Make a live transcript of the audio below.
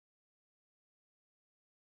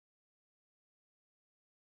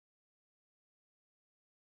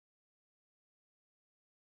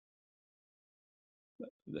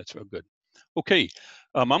That's real good. Okay,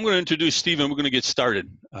 I'm going to introduce Stephen. We're going to get started.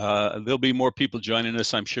 There'll be more people joining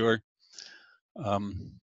us, I'm sure.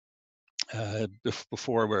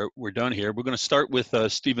 Before we're done here, we're going to start with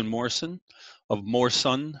Stephen MoreSun of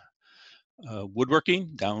MoreSun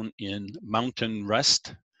Woodworking down in Mountain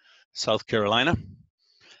Rest, South Carolina.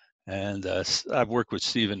 And I've worked with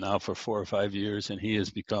Stephen now for 4 or 5 years, and he has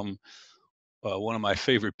become one of my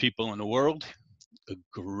favorite people in the world. A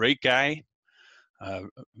great guy,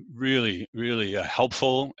 really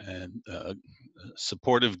helpful and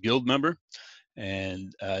supportive guild member.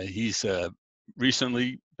 And he's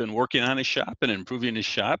recently been working on his shop and improving his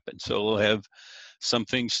shop, and so we'll have some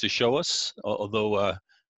things to show us. Although a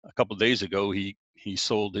couple of days ago he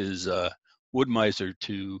sold his wood miser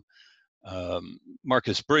to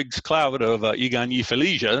Marcus Briggs Cloud of Egon Ye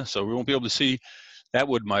Felicia, so we won't be able to see that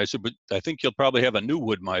wood miser, but I think you'll probably have a new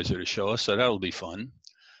wood miser to show us, so that'll be fun.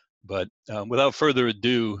 But without further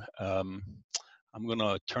ado, I'm going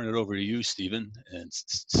to turn it over to you, Stephen, and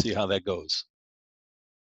see how that goes.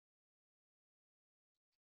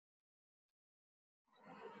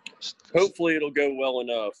 Hopefully it'll go well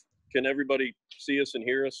enough. Can everybody see us and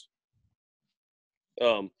hear us?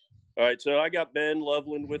 All right, so I got Ben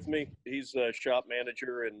Loveland with me. He's a shop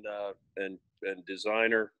manager and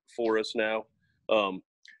designer for us now.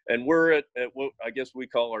 And we're at what I guess we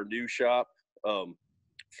call our new shop.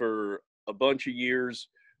 For a bunch of years,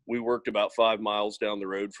 we worked about 5 miles down the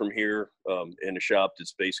road from here in a shop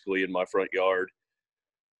that's basically in my front yard.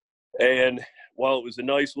 And while it was a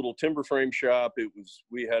nice little timber frame shop,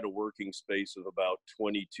 we had a working space of about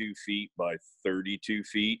 22 feet by 32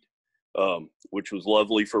 feet, which was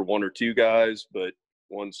lovely for 1 or 2 guys. But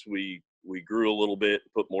once we grew a little bit,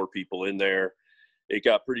 put more people in there, it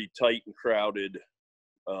got pretty tight and crowded.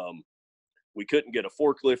 We couldn't get a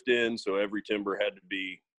forklift in, so every timber had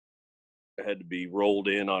to be rolled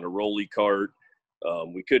in on a rolly cart.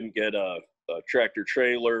 We couldn't get a tractor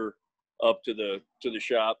trailer up to the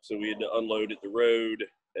shop, so we had to unload at the road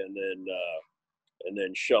and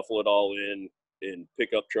then shuffle it all in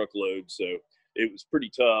pickup truckloads. So it was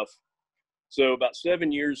pretty tough. So about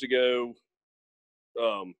 7 years ago,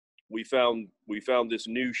 we found this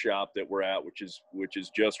new shop that we're at, which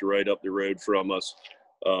is just right up the road from us.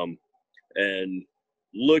 And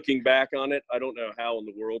looking back on it, I don't know how in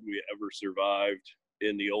the world we ever survived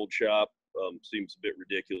in the old shop. Seems a bit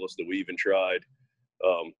ridiculous that we even tried.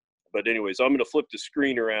 But anyways, I'm going to flip the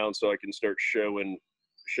screen around so I can start showing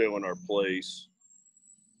our place.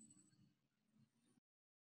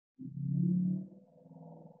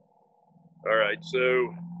 All right,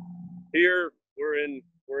 so here we're in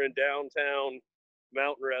downtown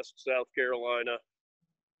Mountain Rest, South Carolina.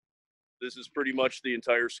 This is pretty much the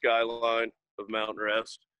entire skyline of Mountain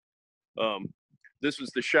Rest. This was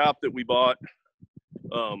the shop that we bought.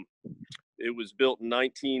 It was built in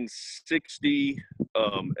 1960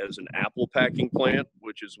 as an apple packing plant,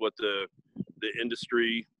 which is what the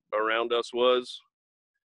industry around us was.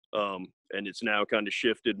 And it's now kind of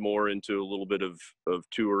shifted more into a little bit of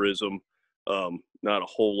tourism. Not a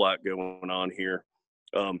whole lot going on here.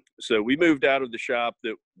 So we moved out of the shop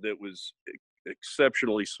that was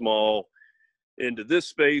exceptionally small into this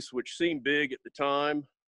space, which seemed big at the time.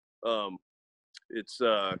 It's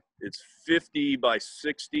 50 by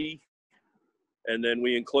 60, and then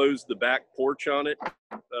we enclosed the back porch on it,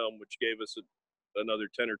 which gave us another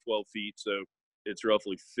 10 or 12 feet. So it's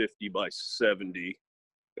roughly 50 by 70.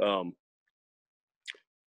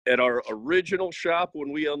 At our original shop,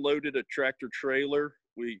 when we unloaded a tractor trailer,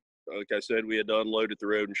 like I said, we had to unload at the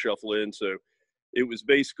road and shuffle in. So it was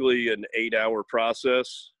basically an 8-hour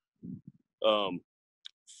process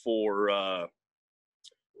for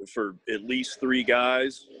at least 3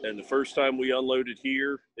 guys. And the first time we unloaded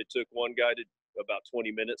here, it took one guy to about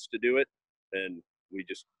 20 minutes to do it. And we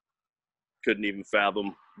just couldn't even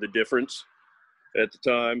fathom the difference at the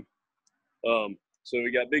time. So we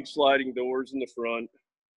got big sliding doors in the front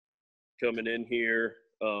coming in here.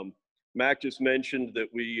 Mac just mentioned that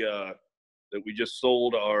we just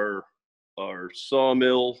sold our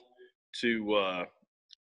sawmill to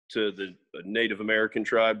the Native American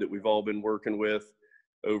tribe that we've all been working with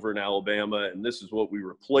over in Alabama, and this is what we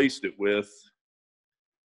replaced it with,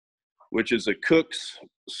 which is a Cook's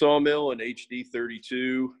sawmill, an HD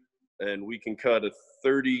 32, and we can cut a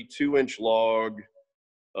 32-inch log.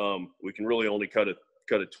 We can really only cut a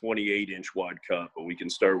 28-inch wide cut, but we can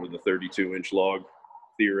start with a 32-inch log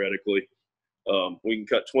theoretically. We can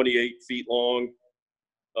cut 28 feet long,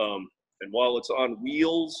 and while it's on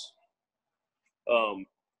wheels,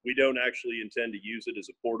 we don't actually intend to use it as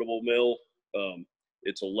a portable mill.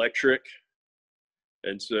 It's electric,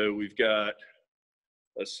 and so we've got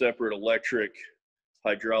a separate electric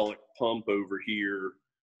hydraulic pump over here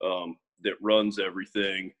that runs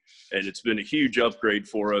everything, and it's been a huge upgrade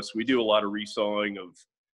for us. We do a lot of resawing of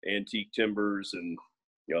antique timbers, and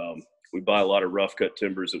we buy a lot of rough cut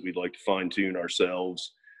timbers that we'd like to fine tune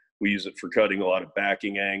ourselves. We use it for cutting a lot of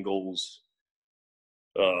backing angles,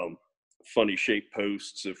 funny shaped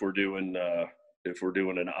posts if we're doing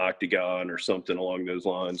an octagon or something along those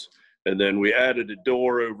lines. And then we added a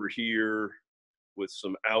door over here with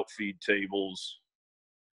some outfeed tables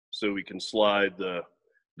so we can slide the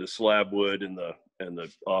slab wood and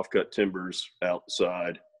the offcut timbers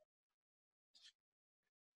outside.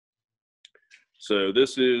 So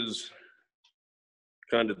this is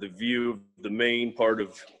kind of the view of the main part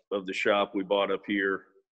of the shop we bought up here.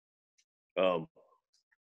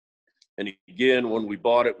 And again, when we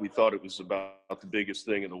bought it, we thought it was about the biggest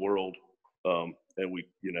thing in the world. And we,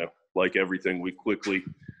 like everything, we quickly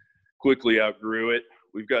outgrew it.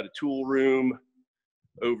 We've got a tool room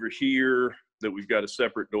over here that we've got a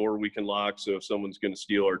separate door we can lock. So if someone's going to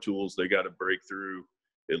steal our tools, they got to break through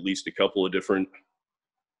at least a couple of different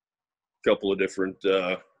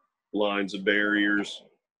lines of barriers.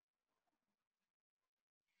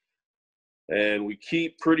 And we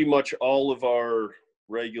keep pretty much all of our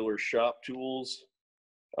regular shop tools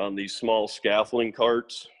on these small scaffolding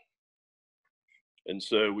carts. And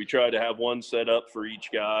so we try to have one set up for each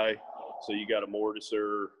guy. So you got a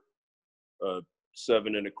mortiser, a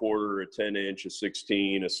 7 1/4, a 10-inch, a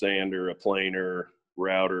 16, a sander, a planer,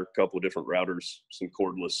 router, a couple of different routers, some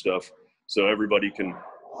cordless stuff. So everybody can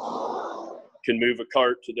move a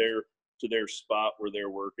cart to their spot where they're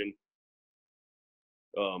working.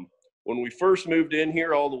 When we first moved in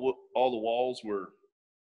here, all the walls were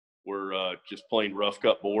just plain rough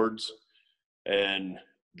cut boards, and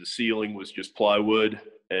the ceiling was just plywood,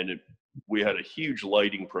 and we had a huge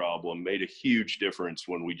lighting problem. Made a huge difference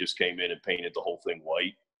when we just came in and painted the whole thing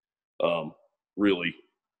white. Really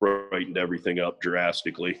brightened everything up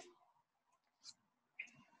drastically.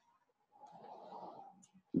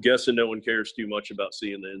 I'm guessing no one cares too much about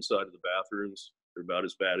seeing the inside of the bathrooms. They're about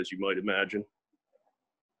as bad as you might imagine.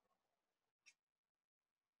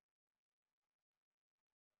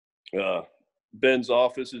 Ben's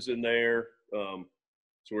office is in there.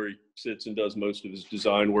 It's where he sits and does most of his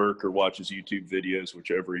design work or watches YouTube videos,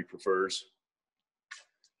 whichever he prefers.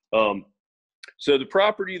 So the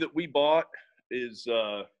property that we bought is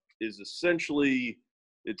essentially,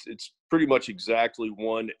 it's pretty much exactly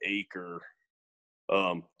 1 acre.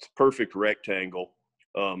 It's a perfect rectangle.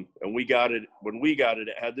 And when we got it,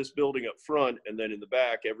 it had this building up front, and then in the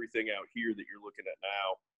back, everything out here that you're looking at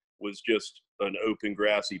now was just an open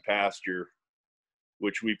grassy pasture,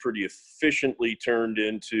 which we pretty efficiently turned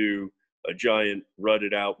into a giant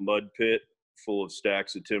rutted out mud pit full of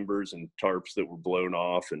stacks of timbers and tarps that were blown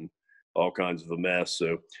off and all kinds of a mess.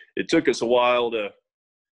 So it took us a while to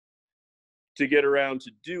get around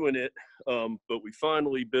to doing it, but we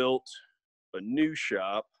finally built a new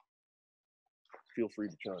shop. Feel free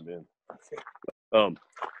to chime in.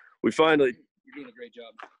 We finally, you're doing a great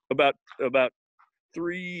job. About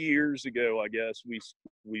 3 years ago, I guess,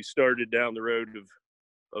 we started down the road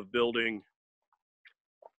of building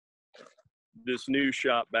this new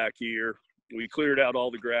shop back here. We cleared out all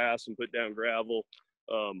the grass and put down gravel.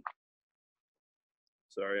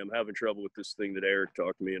 Sorry, I'm having trouble with this thing that Eric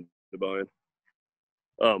talked me into buying.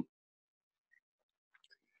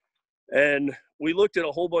 And we looked at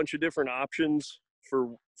a whole bunch of different options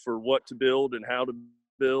for what to build and how to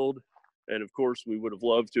build. And of course, we would have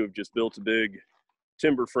loved to have just built a big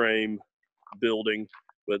timber frame building,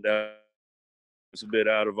 but that was a bit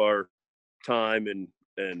out of our time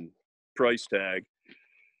and price tag.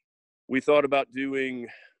 We thought about doing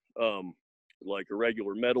like a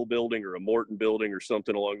regular metal building or a Morton building or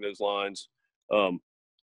something along those lines.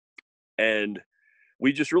 And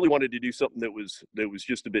we just really wanted to do something that was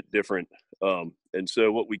just a bit different. And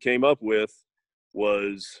so what we came up with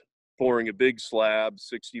was pouring a big slab,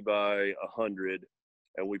 60 by 100,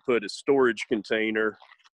 and we put a storage container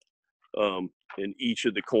in each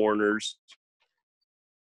of the corners.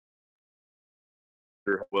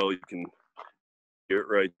 Well, you can get it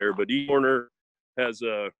right there, but each corner has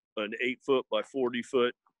an 8-foot by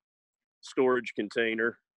 40-foot storage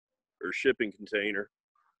container or shipping container.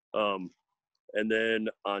 And then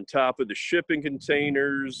on top of the shipping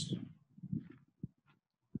containers,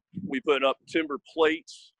 we put up timber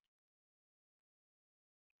plates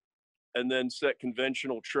and then set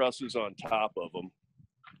conventional trusses on top of them.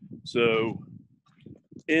 So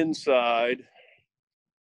inside,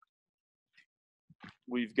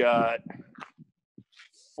 we've got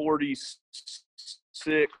 46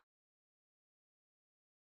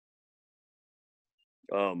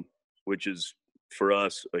 which is for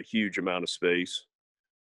us a huge amount of space.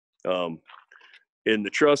 In the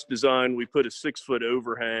truss design, we put a 6-foot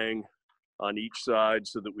overhang on each side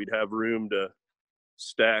so that we'd have room to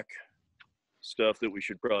stack stuff that we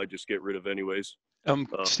should probably just get rid of anyways.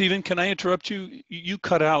 Stephen, can I interrupt you? You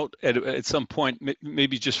cut out at some point,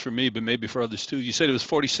 maybe just for me, but maybe for others too. You said it was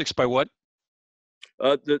 46 by what?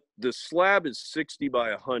 The slab is 60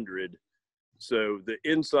 by 100. So the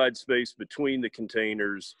inside space between the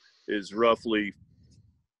containers is roughly, is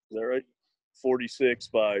that right? 46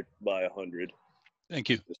 by 100. Thank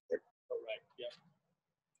you. All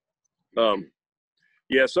right. Yeah.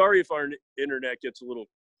 Yeah. Sorry if our internet gets a little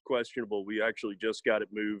questionable. We actually just got it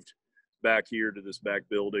moved back here to this back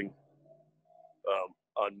building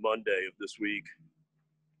on Monday of this week.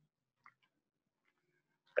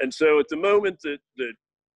 And so at the moment that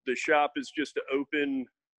the shop is just an open,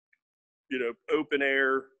 open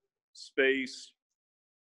air space.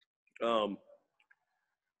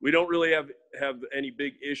 We don't really have any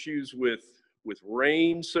big issues with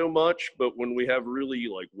rain so much, but when we have really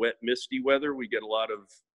like wet, misty weather, we get a lot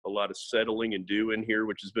of settling and dew in here,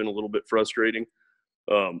 which has been a little bit frustrating.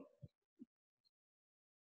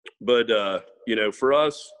 But for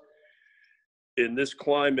us in this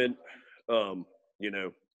climate,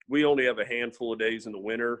 we only have a handful of days in the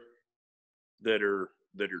winter that are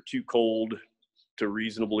too cold to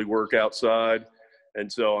reasonably work outside.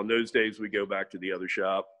 And so on those days, we go back to the other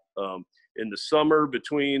shop. In the summer,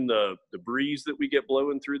 between the breeze that we get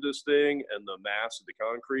blowing through this thing and the mass of the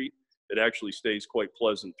concrete, it actually stays quite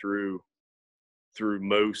pleasant through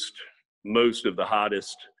most of the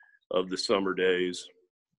hottest of the summer days.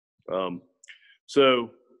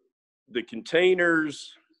 So the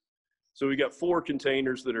containers, so we got 4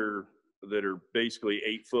 containers that are basically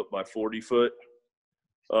 8 foot by 40 foot.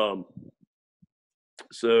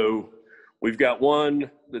 So we've got one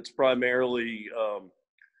that's primarily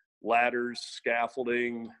ladders,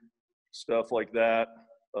 scaffolding, stuff like that.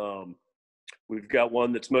 We've got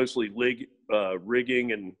one that's mostly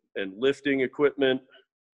rigging and lifting equipment.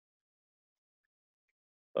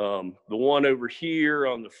 The one over here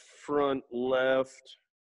on the front left,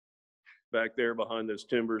 back there behind those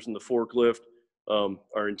timbers and the forklift,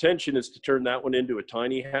 our intention is to turn that one into a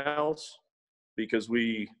tiny house because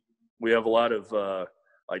we have a lot of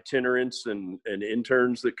itinerants and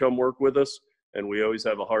interns that come work with us, and we always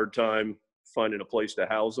have a hard time finding a place to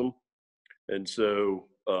house them. And so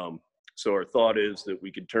our thought is that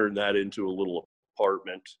we could turn that into a little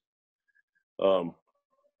apartment.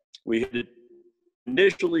 We had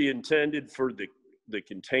initially intended for the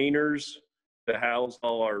containers to house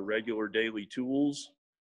all our regular daily tools,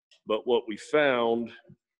 but what we found,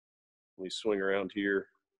 let me swing around here.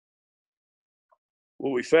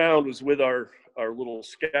 What we found was with our little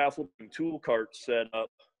scaffolding tool cart set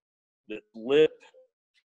up, that lip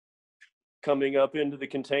coming up into the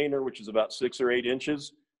container, which is about 6 or 8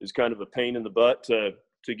 inches, is kind of a pain in the butt to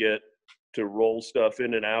roll stuff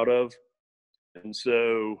in and out of. And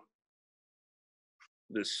so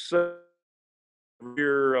this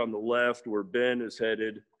here on the left where Ben is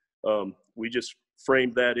headed, we just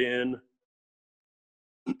framed that in,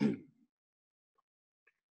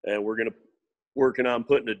 and we're working on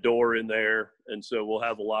putting a door in there, and so we'll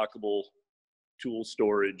have a lockable tool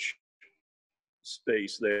storage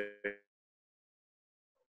space there.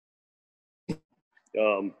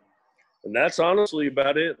 And that's honestly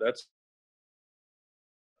about it. That's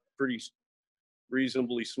pretty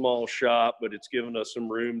reasonably small shop, but it's given us some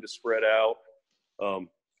room to spread out.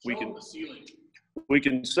 We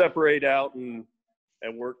can separate out and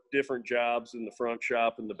work different jobs in the front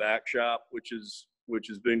shop and the back shop, which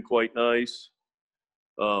has been quite nice.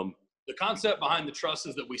 The concept behind the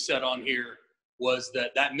trusses that we set on here was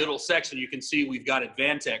that middle section, you can see we've got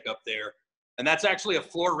Advantech up there, and that's actually a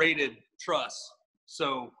floor rated truss.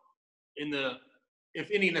 So if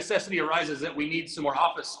any necessity arises that we need some more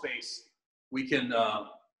office space, we can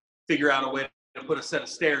figure out a way to put a set of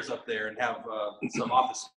stairs up there and have some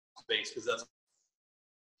office space, because that's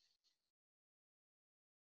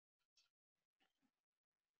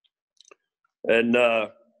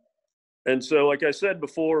and so, like I said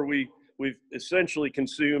before, we've essentially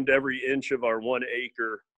consumed every inch of our 1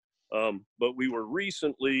 acre, but we were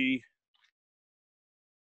recently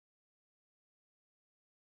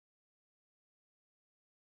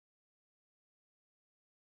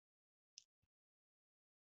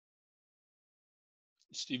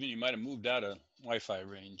Stephen, you might have moved out of Wi-Fi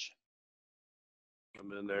range.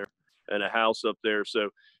 I'm in there. and a house up there. So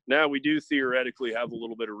now we do theoretically have a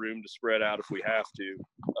little bit of room to spread out if we have to.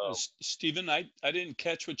 Stephen, I didn't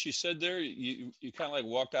catch what you said there. You kind of like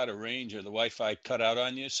walked out of range, or the Wi-Fi cut out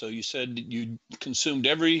on you. So you said you consumed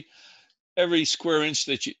every square inch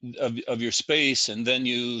that of your space, and then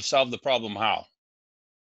you solved the problem. How?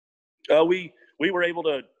 We were able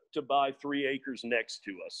to buy 3 acres next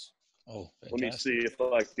to us. Oh, fantastic. Let me see if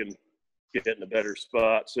I can get in a better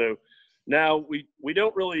spot. So now we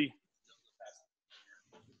don't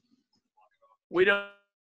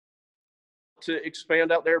to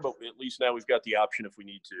expand out there, but at least now we've got the option if we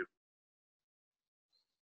need to.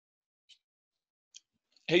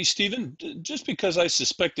 Hey, Stephen, just because I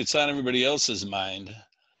suspect it's on everybody else's mind,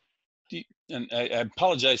 and I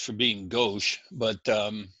apologize for being gauche, but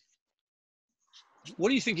what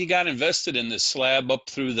do you think you got invested in this slab up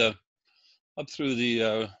through the through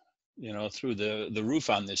the roof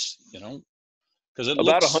on this, because it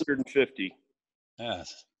about looks 150. Yeah.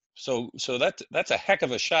 So that's a heck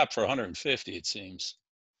of a shop for 150, it seems.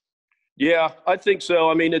 Yeah, I think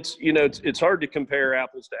so. I mean, it's hard to compare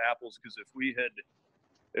apples to apples, because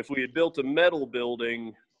if we had built a metal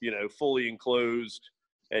building, fully enclosed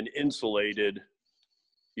and insulated,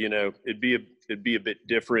 it'd be a bit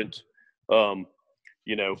different.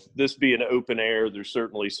 This being open air, there's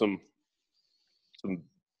certainly some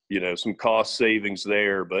cost savings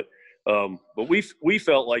there, but we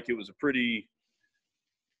felt like it was a pretty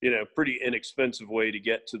inexpensive way to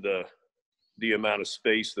get to the amount of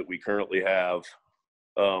space that we currently have.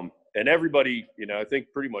 And everybody, I think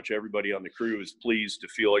pretty much everybody on the crew is pleased to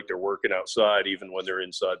feel like they're working outside, even when they're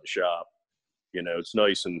inside the shop. It's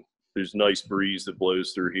nice, and there's nice breeze that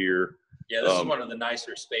blows through here. Yeah, this is one of the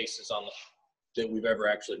nicer spaces that we've ever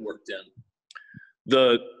actually worked in.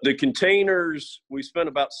 The containers, we spent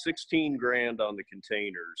about 16 grand on the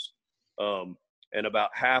containers. And about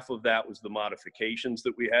half of that was the modifications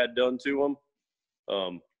that we had done to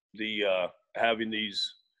them. Having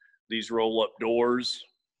these roll-up doors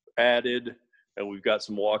added, and we've got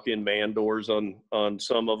some walk-in man doors on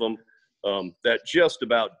some of them. That just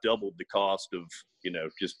about doubled the cost of,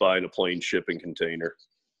 just buying a plain shipping container.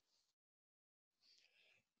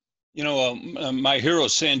 My hero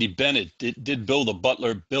Sandy Bennett did build a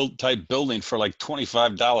Butler type building for like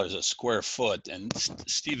 $25 a square foot, and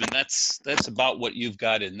Stephen, that's about what you've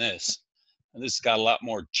got in this, and this has got a lot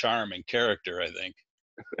more charm and character, I think.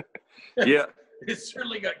 Yeah, it's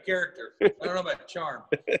certainly got character. I don't know about charm.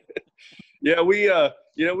 Yeah, we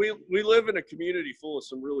live in a community full of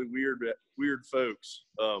some really weird folks,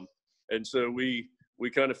 and so we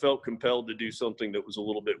kind of felt compelled to do something that was a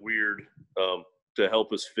little bit weird. To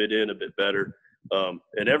help us fit in a bit better.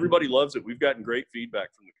 And everybody loves it. We've gotten great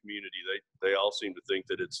feedback from the community. They all seem to think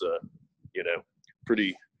that it's a,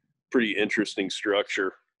 pretty interesting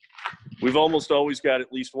structure. We've almost always got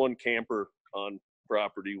at least one camper on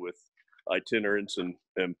property with itinerants and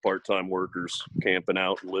part-time workers camping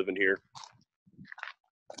out and living here.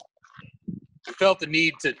 We felt the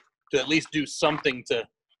need to at least do something to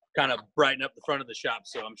kind of brighten up the front of the shop.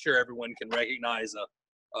 So I'm sure everyone can recognize a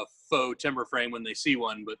faux timber frame when they see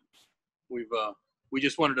one, but we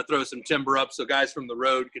just wanted to throw some timber up so guys from the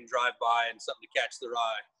road can drive by and something to catch their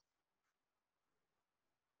eye.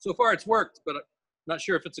 So far it's worked, but I'm not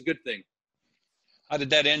sure if it's a good thing. How did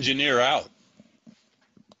that engineer out?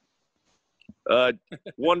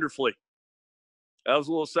 Wonderfully. That was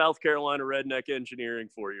a little South Carolina redneck engineering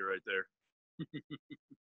for you right there.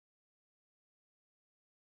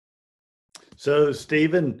 So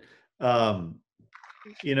Stephen, having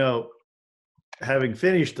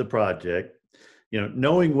finished the project,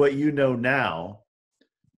 knowing what you know now,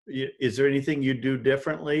 is there anything you do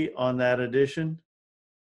differently on that addition?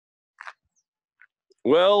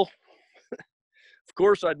 Well, of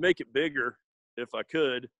course I'd make it bigger if I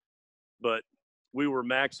could, but we were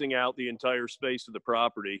maxing out the entire space of the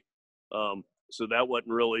property. So that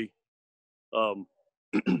wasn't really,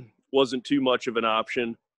 wasn't too much of an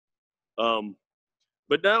option.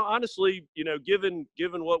 But now, honestly, given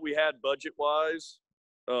what we had budget-wise,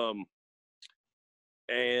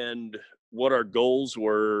 and what our goals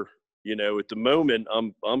were, at the moment,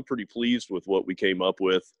 I'm pretty pleased with what we came up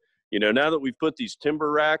with. Now that we've put these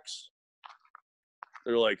timber racks,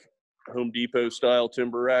 they're like Home Depot style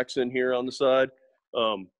timber racks in here on the side.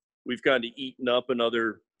 We've kind of eaten up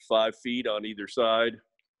another 5 feet on either side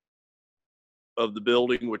of the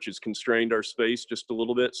building, which has constrained our space just a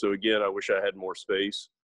little bit. So again, I wish I had more space.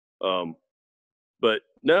 But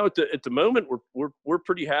now at the moment, we're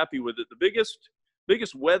pretty happy with it. The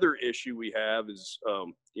biggest weather issue we have is,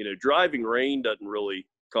 driving rain doesn't really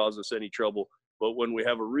cause us any trouble. But when we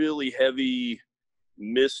have a really heavy,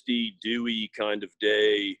 misty, dewy kind of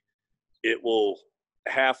day, it will,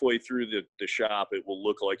 halfway through the shop, it will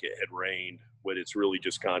look like it had rained when it's really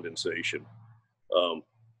just condensation.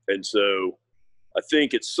 And so I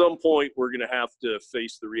think at some point we're going to have to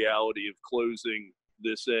face the reality of closing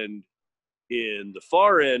this end in. The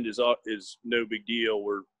far end is no big deal.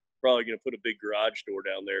 We're probably going to put a big garage door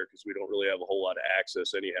down there because we don't really have a whole lot of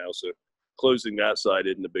access anyhow. So closing that side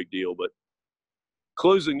isn't a big deal, but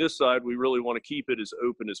closing this side, we really want to keep it as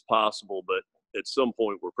open as possible. But at some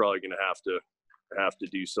point we're probably going to have to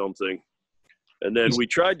do something. And then we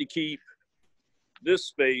tried to keep this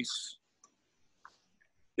space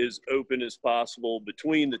as open as possible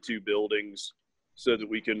between the two buildings so that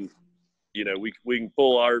we can, you know, we can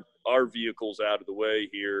pull our vehicles out of the way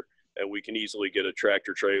here, and we can easily get a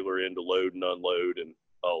tractor trailer in to load and unload and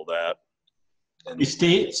all that. And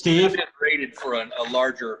Steve? It's rated for a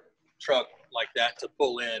larger truck like that to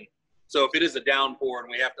pull in. So if it is a downpour and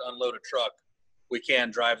we have to unload a truck, we can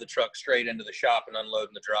drive the truck straight into the shop and unload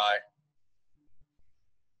in the dry.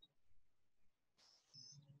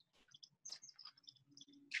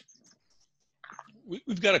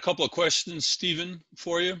 We've got a couple of questions, Stephen,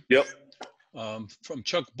 for you. Yep. From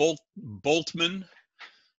Chuck Boltman.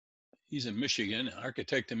 He's in Michigan, an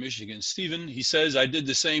architect in Michigan. Stephen, he says, I did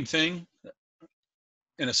the same thing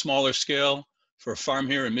in a smaller scale for a farm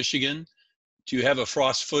here in Michigan. Do you have a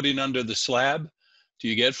frost footing under the slab? Do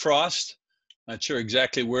you get frost? Not sure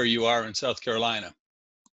exactly where you are in South Carolina.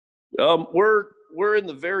 We're in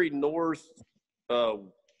the very northwest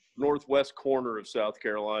corner of South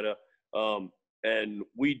Carolina, and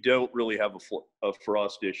we don't really have a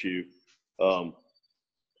frost issue.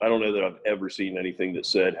 I don't know that I've ever seen anything that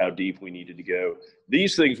said how deep we needed to go.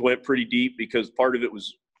 These things went pretty deep because part of it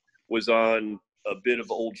was on a bit of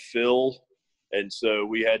old fill, and so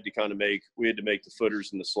we had to make the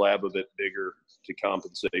footers in the slab a bit bigger to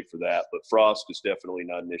compensate for that. But frost is definitely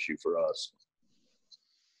not an issue for us.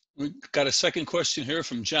 We've got a second question here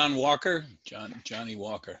from John Walker. Johnny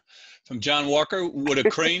Walker. From John Walker, would a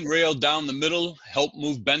crane rail down the middle help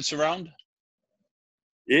move bents around?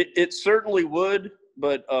 It certainly would,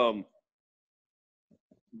 but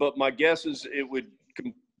my guess is it would,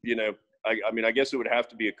 you know, I guess it would have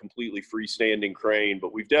to be a completely freestanding crane,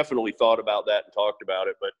 but we've definitely thought about that and talked about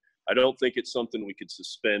it, but I don't think it's something we could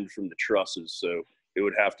suspend from the trusses. So it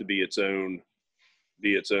would have to be its own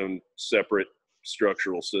separate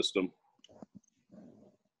structural system.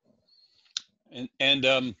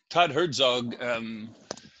 And Todd Herzog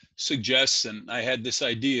suggests, and I had this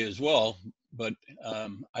idea as well, but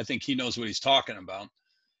I think he knows what he's talking about.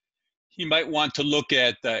 He might want to look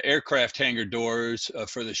at aircraft hangar doors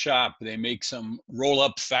for the shop. They make some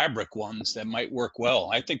roll-up fabric ones that might work well.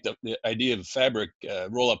 I think the idea of fabric,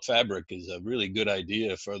 roll-up fabric, is a really good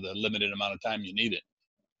idea for the limited amount of time you need it.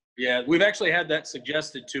 Yeah, we've actually had that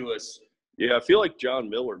suggested to us. Yeah, I feel like John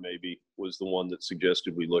Miller maybe was the one that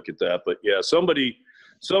suggested we look at that. But yeah, somebody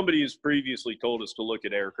has previously told us to look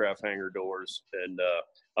at aircraft hangar doors, and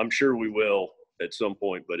I'm sure we will at some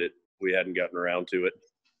point, but we hadn't gotten around to it.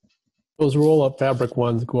 Those roll-up fabric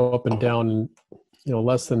ones go up and down in, you know,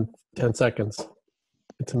 less than 10 seconds.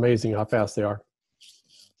 It's amazing how fast they are.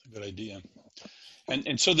 That's a good idea.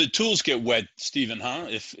 And so the tools get wet, Stephen, huh?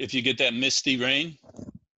 If you get that misty rain?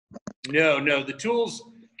 No, the tools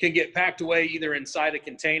can get packed away either inside a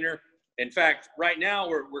container. In fact, right now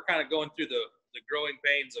we're kind of going through the growing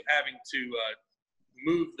pains of having to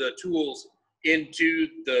move the tools into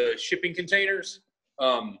the shipping containers.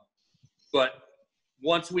 But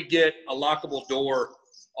once we get a lockable door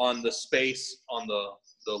on the space on the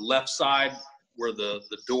left side where the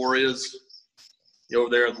door is, over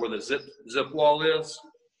there where the zip wall is,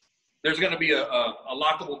 there's going to be a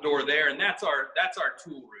lockable door there, and that's our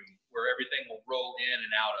tool room where everything will roll in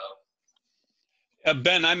and out of.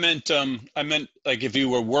 Ben, I meant like if you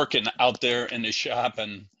were working out there in the shop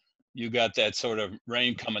and you got that sort of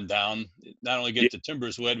rain coming down, not only get the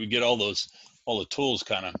timbers wet, we get all the tools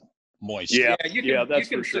kind of moist. Yeah, you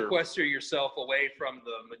can sequester yourself away from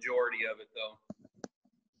the majority of it, though,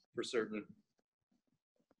 for certain.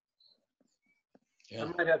 Yeah. I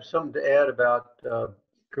might have something to add about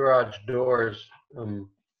garage doors. Can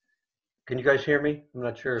you guys hear me? I'm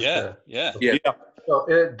not sure. Yeah. So,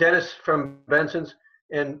 Dennis from Benson's,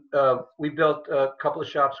 and we built a couple of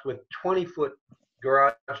shops with 20-foot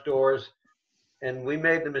garage doors, and we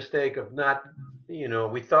made the mistake of not,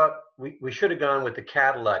 we thought we should have gone with the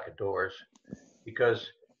Cadillac doors,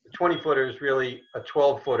 because the 20-footer is really a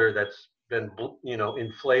 12-footer that's been,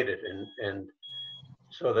 inflated, and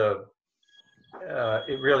so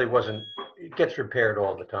it really wasn't, it gets repaired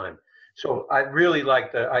all the time. So I really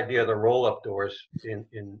like the idea of the roll-up doors in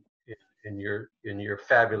your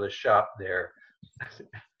fabulous shop there,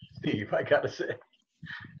 Steve. I gotta say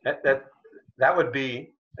that would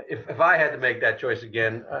be, if I had to make that choice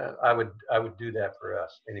again, I would do that for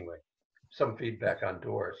us anyway. Some feedback on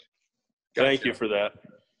doors. Thank you for that.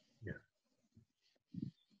 Yeah.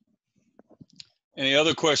 Any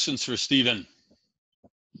other questions for Stephen?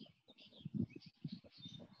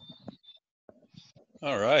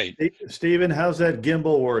 All right. Stephen, how's that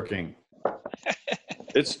gimbal working?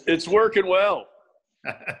 It's working well.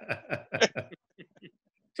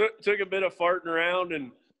 Took a bit of farting around and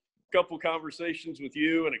a couple conversations with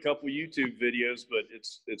you and a couple YouTube videos, but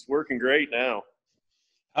it's working great now.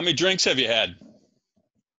 How many drinks have you had?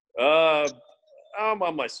 I'm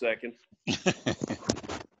on my second.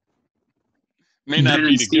 May not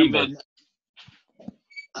be the gimbal.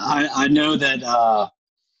 I know that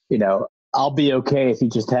I'll be okay if you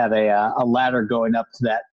just have a ladder going up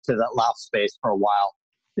to that loft space for a while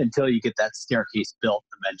until you get that staircase built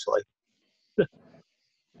eventually.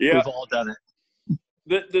 Yeah, we've all done it.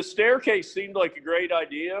 The staircase seemed like a great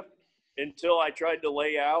idea until I tried to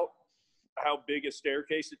lay out how big a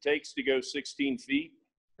staircase it takes to go 16 feet.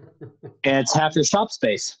 And it's half your shop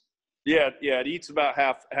space. Yeah, it eats about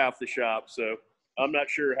half the shop. So I'm not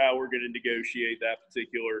sure how we're going to negotiate that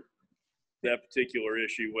particular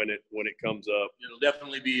issue when it comes up. It'll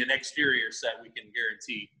definitely be an exterior set, we can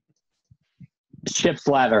guarantee. Ship's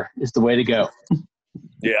ladder is the way to go.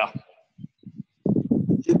 Yeah.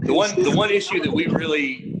 The one issue that we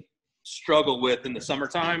really struggle with in the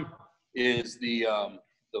summertime is the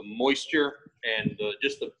moisture and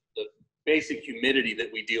just the basic humidity that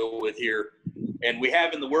we deal with here. And we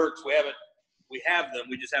have in the works, we have them,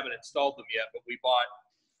 we just haven't installed them yet, but we bought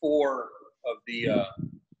 4 of the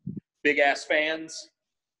big ass fans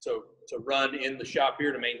to run in the shop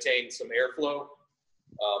here to maintain some airflow.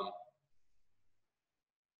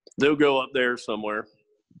 They'll go up there somewhere.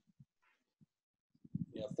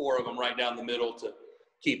 4 of them right down the middle to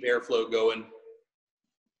keep airflow going.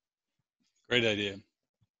 Great idea.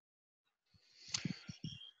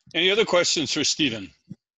 Any other questions for Stephen?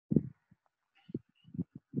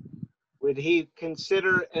 Would he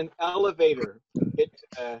consider an elevator to hit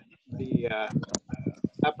the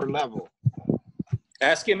upper level?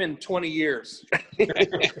 Ask him in 20 years.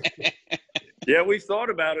 Yeah, we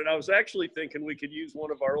thought about it. I was actually thinking we could use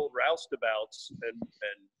one of our old roustabouts and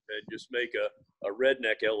just make a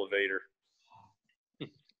redneck elevator.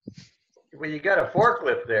 Well, you got a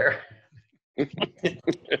forklift there. Yeah,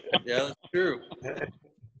 that's true.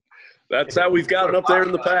 That's how we've gotten up there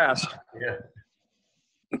in the past. Yeah.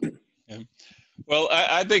 Well,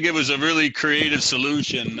 I think it was a really creative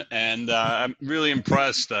solution, and I'm really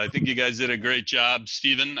impressed. I think you guys did a great job,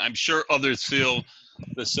 Stephen. I'm sure others feel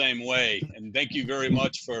the same way. And thank you very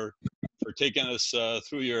much for taking us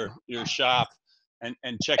through your shop and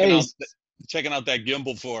checking out that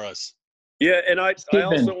gimbal for us. Yeah, and I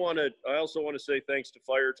also want to say thanks to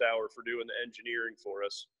Fire Tower for doing the engineering for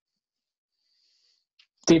us.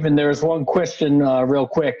 Stephen, there's one question real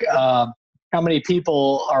quick. How many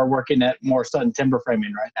people are working at MoreSun Timber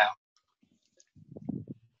Framing right now?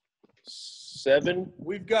 7.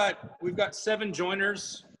 We've got 7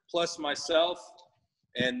 joiners plus myself,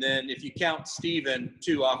 and then if you count Stephen,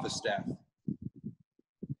 2 office staff.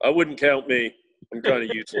 I wouldn't count me. I'm kind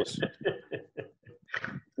of useless.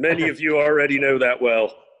 Many of you already know that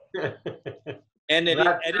well. And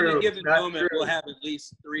at any given moment, true. we'll have at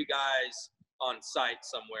least 3 guys on site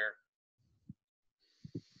somewhere.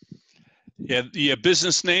 Yeah, the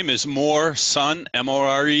business name is MoreSun,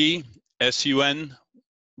 MoreSun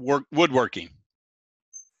Woodworking.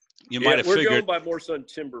 Might have we're figured. going by MoreSun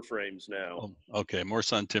Timber Frames now. Oh, okay,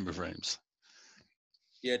 MoreSun Timber Frames.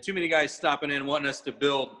 Yeah, too many guys stopping in wanting us to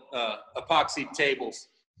build epoxy tables.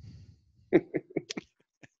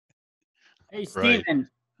 Hey, Stephen,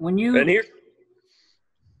 when you... And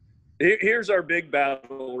here's our big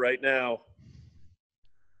battle right now.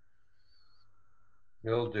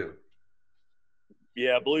 Will do.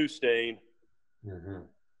 Yeah, blue stain. Mm-hmm.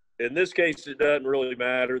 In this case, it doesn't really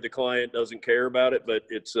matter. The client doesn't care about it, but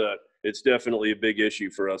it's definitely a big issue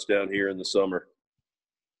for us down here in the summer.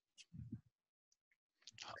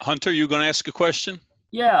 Hunter, you going to ask a question?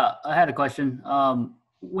 Yeah, I had a question.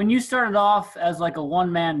 When you started off as like a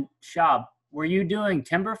one-man shop, were you doing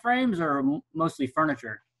timber frames or mostly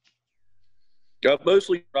furniture? Got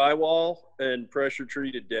mostly drywall and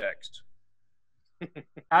pressure-treated decks.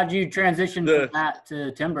 How'd you transition from that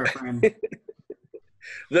to timber frame?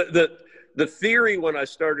 The the theory when I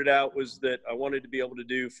started out was that I wanted to be able to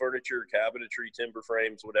do furniture, cabinetry, timber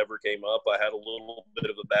frames, whatever came up. I had a little bit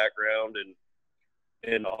of a background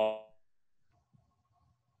and all.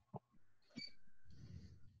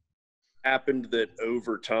 Happened that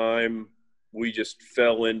over time we just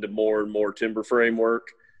fell into more and more timber frame work,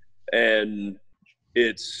 and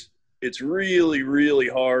it's really, really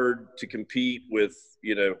hard to compete with,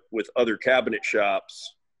 you know, with other cabinet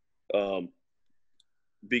shops,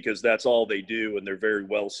 because that's all they do, and they're very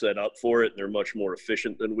well set up for it, and they're much more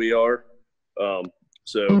efficient than we are.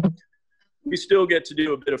 So we still get to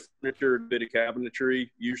do a bit of furniture, a bit of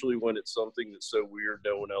cabinetry, usually when it's something that's so weird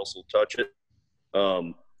no one else will touch it.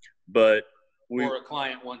 But or a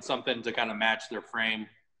client wants something to kind of match their frame.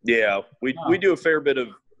 Yeah, we do a fair bit of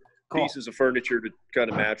pieces of furniture to kind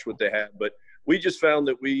of match what they have, but we just found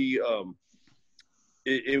that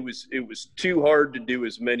it was too hard to do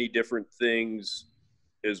as many different things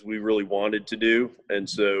as we really wanted to do, and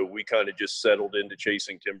so we kind of just settled into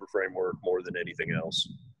chasing timber frame work more than anything else.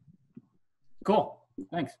 Cool.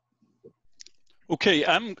 Thanks. Okay,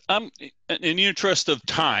 I'm in the interest of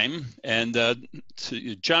time, and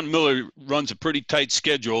John Miller runs a pretty tight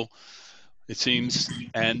schedule, it seems,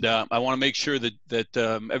 and I want to make sure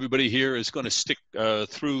that everybody here is going to stick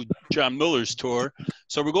through John Miller's tour.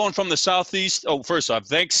 So we're going from the southeast. Oh, first off,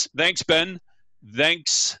 thanks Ben,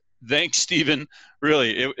 thanks Stephen.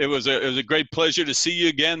 Really, it was a great pleasure to see you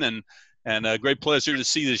again, and a great pleasure to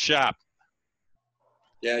see the shop.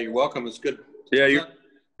 Yeah, you're welcome. It's good. Yeah,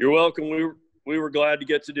 you're welcome. We were glad to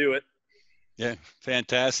get to do it. Yeah,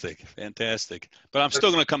 fantastic. But I'm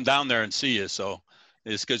still going to come down there and see you. So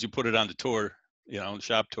it's because you put it on the tour, you know,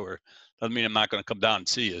 shop tour. Doesn't mean I'm not going to come down and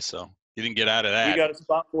see you. So you didn't get out of that. We got a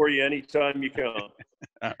spot for you anytime you come.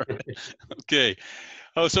 All right. Okay.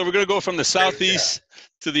 Oh, so we're going to go from the southeast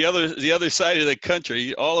to the other side of the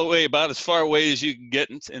country, all the way about as far away as you can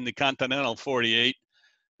get in the continental 48,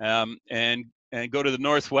 and go to the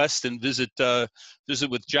northwest and visit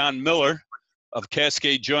with John Miller of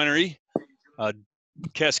Cascade Joinery.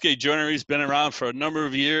 Cascade Joinery has been around for a number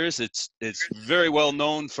of years. It's very well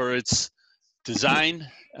known for its design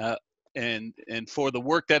and for the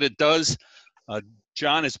work that it does.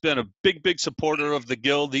 John has been a big supporter of the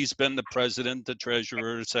guild. He's been the president, the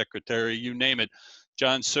treasurer, the secretary, you name it.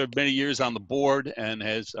 John served many years on the board and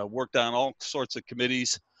has worked on all sorts of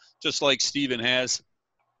committees, just like Stephen has.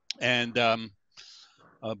 And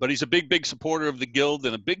but he's a big supporter of the guild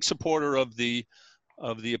and a big supporter of the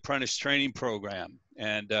apprentice training program.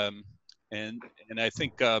 And I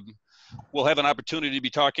think we'll have an opportunity to be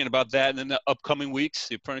talking about that in the upcoming weeks,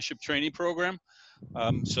 the apprenticeship training program.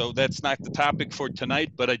 So that's not the topic for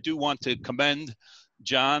tonight, but I do want to commend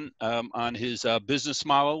John on his business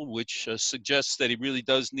model, which suggests that he really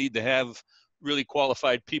does need to have really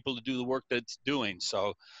qualified people to do the work that's doing.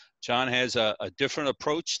 So John has a different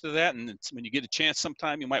approach to that, and when you get a chance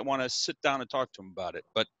sometime, you might want to sit down and talk to him about it.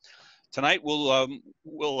 But tonight we'll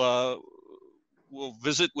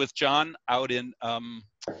visit with John out in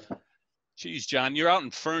geez, John, you're out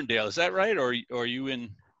in Ferndale, is that right? Or are you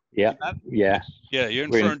in? Yeah, yeah. Yeah, you're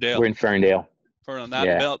in Ferndale. We're in Ferndale. Not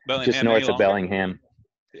yeah, Bellingham just north of Bellingham.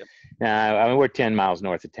 Yep. I mean, we're 10 miles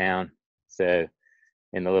north of town, so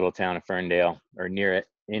in the little town of Ferndale, or near it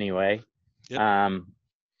anyway. Yep.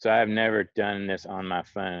 So I've never done this on my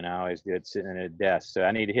phone. I always do it sitting at a desk. So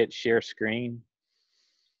I need to hit share screen.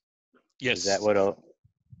 Yes. Is that what'll?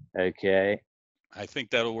 Okay. I think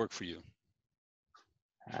that'll work for you.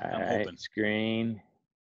 All right. Screen.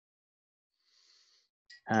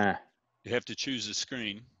 You have to choose the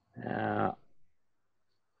screen. I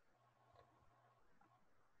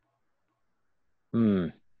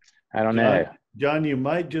don't know. John, you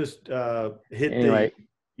might just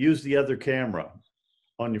use the other camera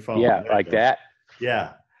on your phone. Yeah, like that.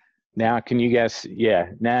 Yeah. Now, can you guys?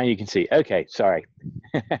 Yeah, now you can see. Okay, sorry.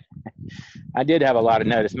 I did have a lot of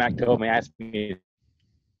notice. Mac told me, asked me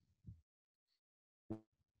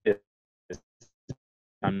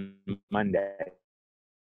on Monday.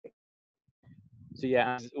 So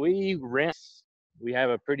yeah, we rent. We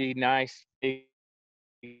have a pretty nice big.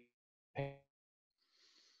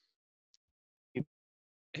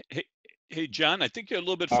 Hey, John, I think you're a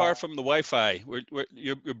little bit far from the Wi-Fi.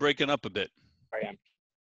 You're breaking up a bit. I am.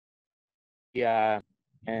 Yeah,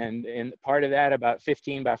 and part of that, about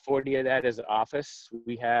 15 by 40 of that is an office.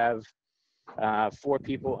 We have 4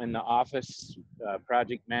 people in the office,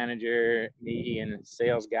 project manager, me, and a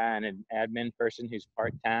sales guy, and an admin person who's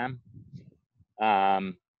part-time.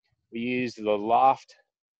 We use the loft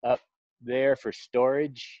up there for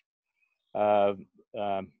storage.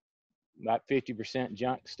 about 50%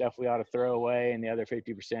 junk stuff we ought to throw away, and the other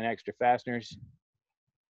 50% extra fasteners.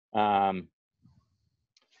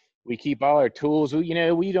 We keep all our tools.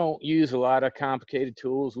 We don't use a lot of complicated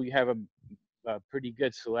tools. We have a pretty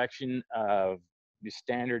good selection of the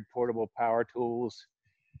standard portable power tools.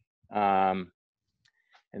 And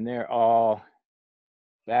they're all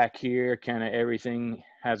back here. Kind of everything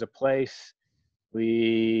has a place.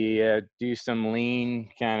 We do some lean,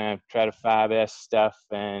 kind of try to 5S stuff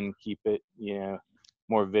and keep it,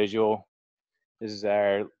 more visual. This is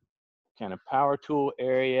our kind of power tool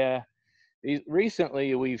area.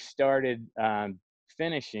 Recently, we've started doing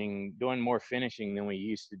more finishing than we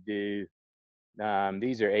used to do.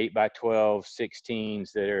 These are 8x12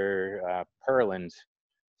 16s that are purlins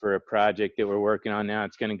for a project that we're working on now.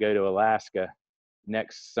 It's going to go to Alaska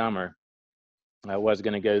next summer. I was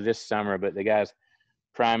going to go this summer, but the guy's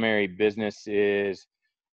primary business is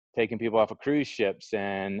taking people off of cruise ships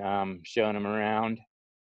and showing them around.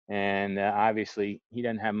 And obviously, he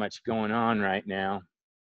doesn't have much going on right now.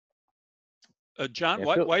 John,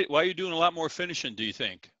 Yeah, why are you doing a lot more finishing, do you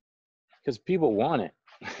think? Because people want it.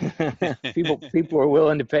 people are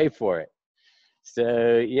willing to pay for it.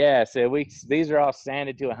 So yeah, these are all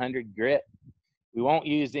sanded to 100 grit. We won't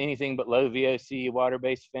use anything but low VOC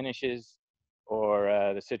water-based finishes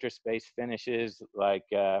or the citrus-based finishes like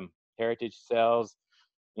Heritage Cells.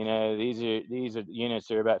 These are units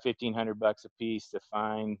that are about $1,500 a piece. The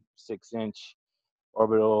fine 6-inch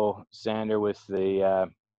orbital sander with the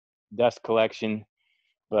dust collection,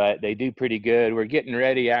 but they do pretty good. We're getting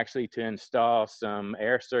ready actually to install some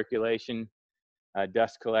air circulation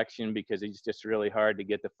dust collection because it's just really hard to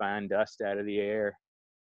get the fine dust out of the air.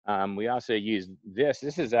 We also use this.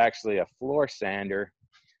 This is actually a floor sander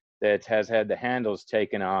that has had the handles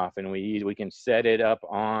taken off, and we can set it up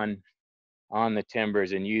on the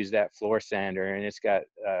timbers and use that floor sander, and it's got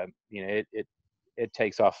it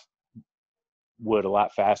takes off wood a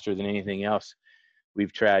lot faster than anything else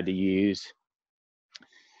we've tried to use.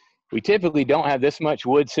 We typically don't have this much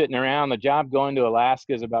wood sitting around. The job going to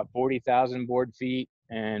Alaska is about 40,000 board feet,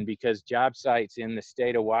 and because job sites in the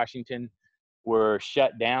state of Washington were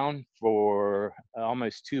shut down for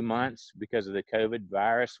almost 2 months because of the COVID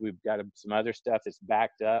virus, we've got some other stuff that's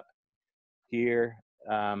backed up here.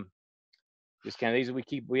 Just kind of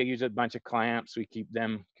we use a bunch of clamps. We keep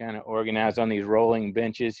them kind of organized on these rolling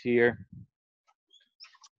benches here.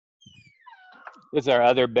 This is our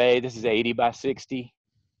other bay. This is 80 by 60.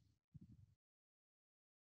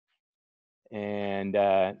 And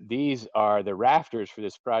these are the rafters for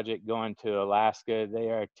this project going to Alaska.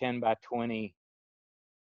 They are 10 by 20.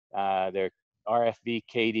 They're RFV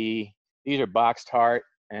KD. These are boxed heart,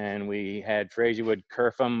 and we had Fraser Wood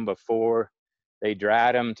kerf them before they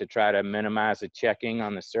dried them to try to minimize the checking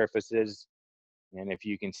on the surfaces. And if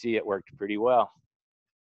you can see, it worked pretty well.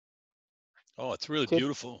 Oh, it's really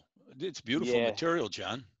beautiful. It's beautiful material,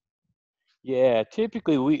 John. Yeah,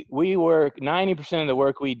 typically we work, 90% of the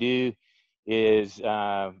work we do is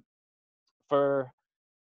fur,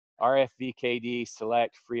 RFV KD,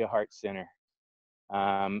 select, free of heart center.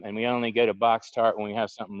 And we only go to boxed heart when we have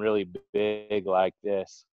something really big like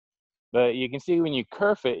this. But you can see when you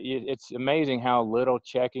kerf it, it's amazing how little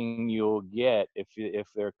checking you'll get if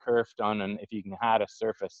they're kerfed on, and if you can hide a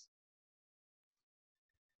surface.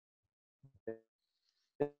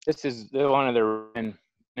 This is one of the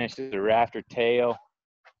finishes, the rafter tail.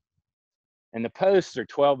 And the posts are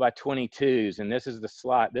 12 by 22s, and this is the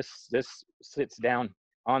slot. This sits down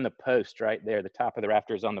on the post right there. The top of the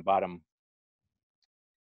rafter is on the bottom.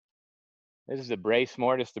 This is a brace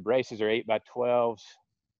mortise. The braces are 8 by 12s.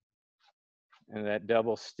 And that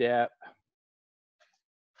double step.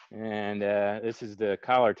 And this is the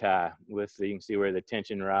collar tie with you can see where the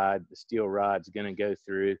tension rod, the steel rod's going to go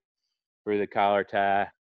through for the collar tie.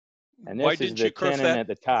 And this is the tenon at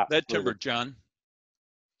the top. That timber, John?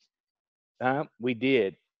 We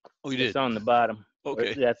did. Oh, you did? It's on the bottom.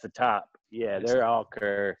 Okay. That's the top. Yeah, they're all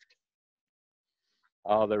curved.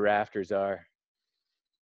 All the rafters are.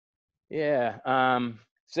 Yeah.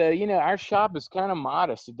 So, our shop is kind of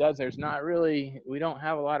modest. There's not really, we don't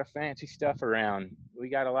have a lot of fancy stuff around. We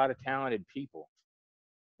got a lot of talented people.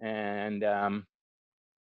 And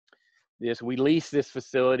we lease this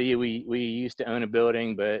facility. We used to own a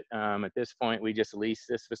building, but at this point, we just lease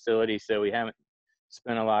this facility. So we haven't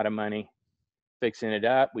spent a lot of money fixing it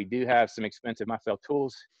up. We do have some expensive MyFell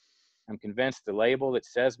tools. I'm convinced the label that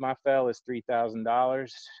says MyFell is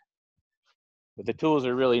 $3,000. But the tools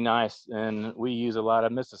are really nice, and we use a lot of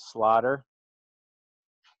them. This is slaughter,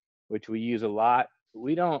 which we use a lot.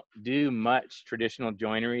 We don't do much traditional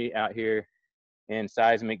joinery out here in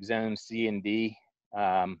seismic zone C and D.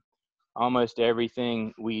 almost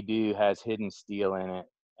everything we do has hidden steel in it.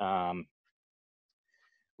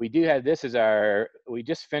 We do have, we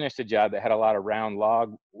just finished a job that had a lot of round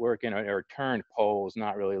log work in it, or turned poles,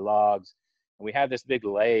 not really logs. And we have this big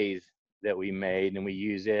lathe that we made, and we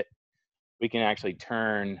use it. We can actually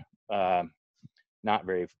turn, not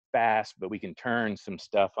very fast, but we can turn some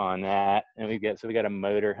stuff on that. And we got a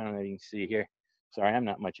motor. I don't know if you can see here. Sorry, I'm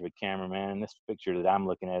not much of a cameraman. This picture that I'm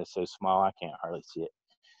looking at is so small, I can't hardly see it.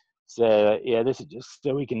 So yeah, this is just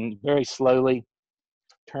so we can very slowly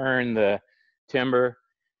turn the timber.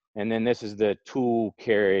 And then this is the tool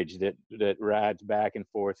carriage that rides back and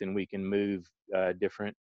forth, and we can move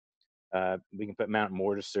different, we can put mount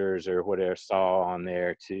mortisers or whatever saw on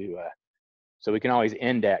there to, so we can always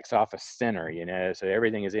index off a center, you know, so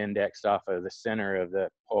everything is indexed off of the center of the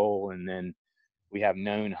pole, and then we have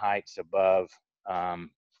known heights above. I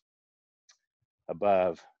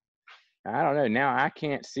don't know, now I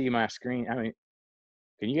can't see my screen. I mean,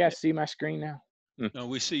 can you guys see my screen now? No,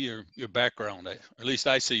 we see your background. Or at least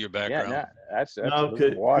I see your background. Yeah, no, that's No,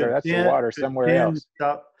 the water. That's the water somewhere else.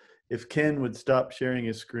 If Ken would stop sharing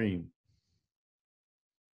his screen.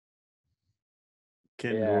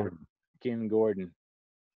 Ken Gordon. Ken Gordon.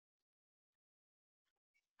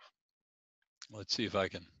 Let's see if I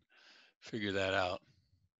can figure that out.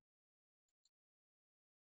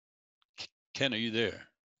 Ken, are you there?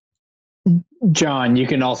 John, you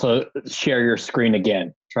can also share your screen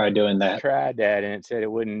again. Try doing that. I tried that and it said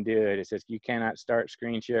it wouldn't do it. It says you cannot start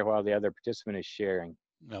screen share while the other participant is sharing.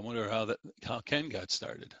 I wonder how Ken got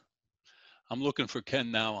started. I'm looking for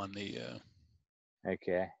Ken now on the.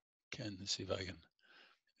 Okay. Ken, let's see if I can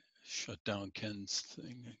shut down Ken's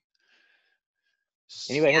thing.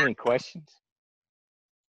 Anybody have any questions?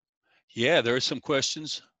 Yeah, there are some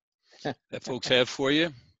questions that folks have for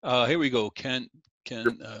you. Here we go, Ken.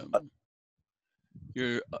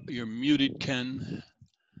 You're muted, Ken.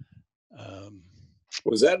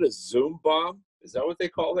 Was that a Zoom bomb? Is that what they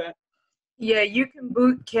call that? Yeah, you can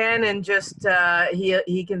boot Ken and just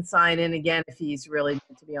he can sign in again if he's really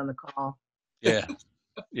meant to be on the call. Yeah,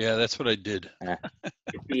 yeah, that's what I did. Good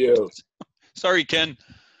for you. Sorry, Ken.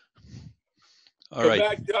 All Come right.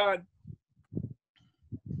 back, John.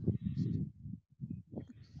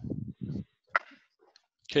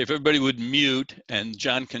 Okay, if everybody would mute and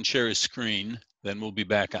John can share his screen, then we'll be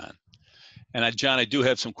back on. And John, I do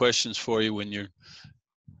have some questions for you when you're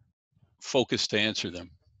focused to answer them.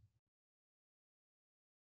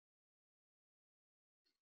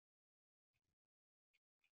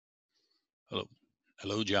 Hello,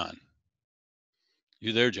 hello, John.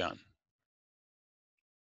 You there, John?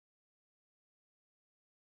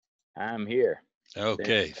 I'm here.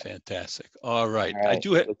 Okay, fantastic. All right. All right.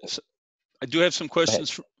 I do have some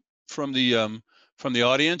questions from the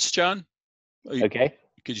audience, John. Okay.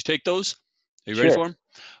 Could you take those? Are you ready for them?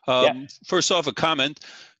 Yeah. First off, a comment.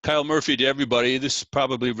 Kyle Murphy to everybody. This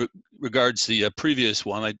probably regards the previous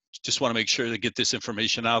one. I just want to make sure to get this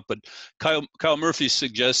information out. But Kyle Murphy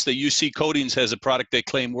suggests that UC Coatings has a product they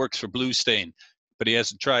claim works for blue stain, but he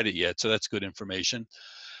hasn't tried it yet. So that's good information.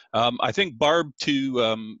 I think Barb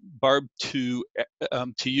to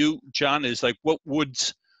you, John, is like what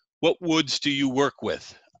woods do you work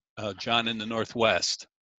with, John, in the Northwest?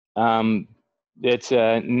 It's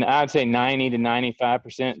I'd say 90 to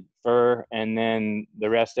 95% fir, and then the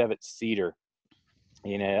rest of it's cedar.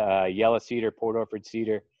 You know, yellow cedar, Port Orford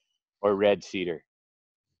cedar, or red cedar.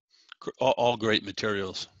 All great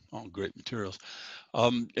materials. All great materials.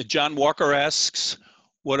 John Walker asks,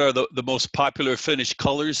 what are the most popular finish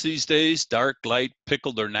colors these days? Dark, light,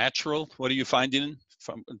 pickled, or natural? What are you finding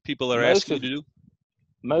from people that are asking you to do?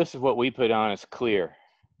 Most of what we put on is clear.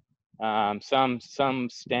 Some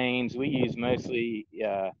stains we use mostly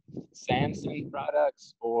Sanson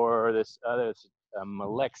products, or this other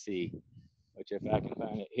Malexi, which if I can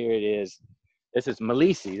find it, here it is. This is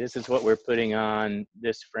Malisi. This is what we're putting on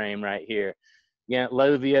this frame right here. Again,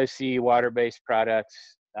 low VOC water-based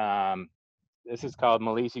products. This is called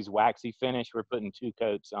Malisi's Waxy Finish. We're putting 2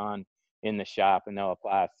 coats on in the shop, and they'll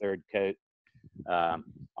apply a 3rd coat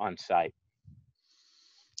on site.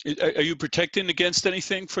 Are you protecting against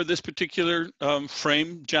anything for this particular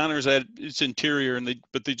frame, John, or is that it's interior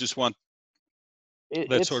but they just want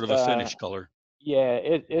that sort of a finish color? Yeah,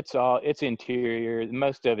 it's interior.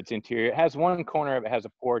 Most of it's interior. It has one corner of it has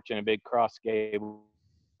a porch and a big cross gable.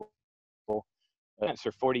 It's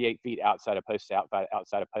for 48 feet outside of posts,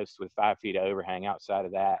 outside of posts with 5 feet of overhang outside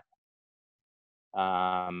of that.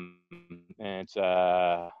 And it's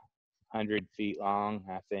 100 feet long,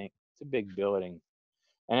 I think. It's a big building.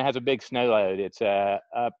 And it has a big snow load. It's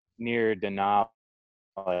up near Denali.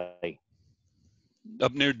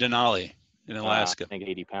 up near Denali in Alaska. I think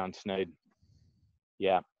 80 pounds snowed.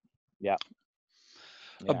 Yeah. Yeah.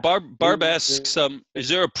 Barb asks, is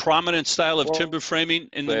there a prominent style of timber framing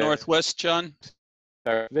in the Northwest, John?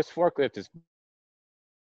 This forklift is,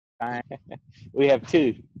 we have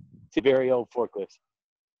two very old forklifts.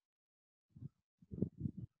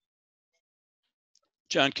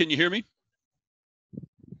 John, can you hear me?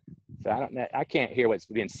 So I don't know, I can't hear what's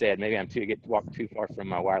being said. Maybe I'm walk too far from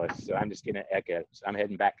my wireless, so I'm just getting an echo. So I'm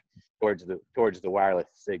heading back towards the wireless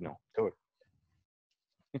signal.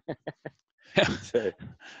 So,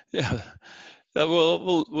 yeah.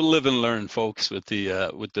 We'll live and learn, folks, with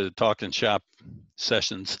the Talkin shop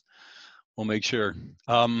sessions. We'll make sure.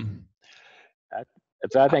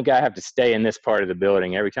 so I think I have to stay in this part of the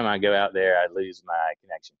building. Every time I go out there, I lose my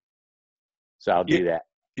connection. So I'll do that.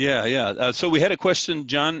 Yeah. So we had a question,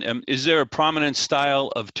 John. Is there a prominent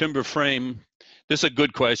style of timber frame? This is a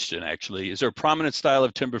good question, actually. Is there a prominent style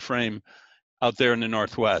of timber frame out there in the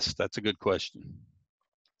Northwest? That's a good question.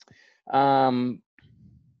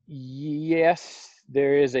 Yes,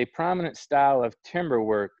 there is a prominent style of timber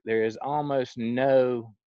work. There is almost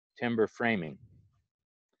no timber framing.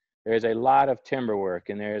 There's a lot of timber work,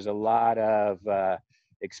 and there's a lot of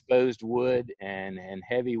exposed wood and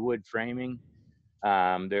heavy wood framing.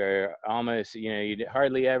 There are almost, you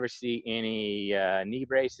hardly ever see any knee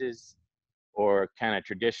braces or kind of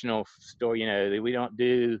traditional store. We don't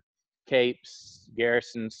do capes,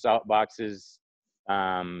 garrisons, salt boxes.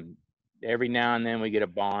 Every now and then we get a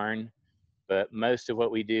barn, but most of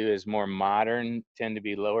what we do is more modern, tend to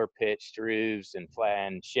be lower pitched roofs and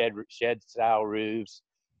flat and shed style roofs.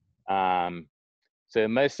 So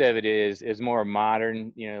most of it is more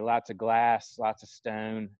modern, lots of glass, lots of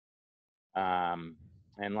stone, and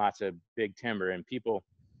lots of big timber. And people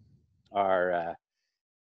are,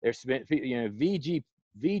 VG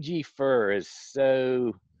fir is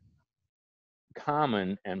so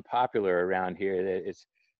common and popular around here that it's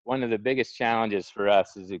one of the biggest challenges for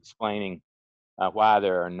us is explaining why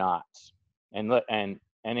there are knots. And look, and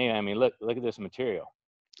I mean, look at this material.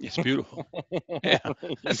 It's beautiful. Yeah,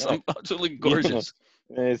 it's absolutely gorgeous.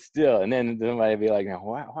 It's still, and then somebody be like,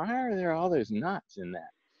 why are there all those knots in that?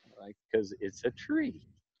 Like, because it's a tree.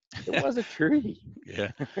 It was a tree. Yeah.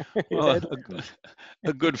 Well,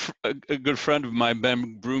 a good friend of mine,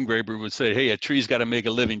 Ben Broomgraber, would say, "Hey, a tree's got to make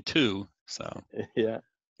a living too." So yeah,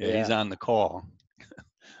 he's on the call.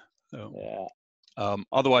 So, yeah.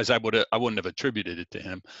 Otherwise, I wouldn't have attributed it to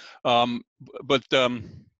him.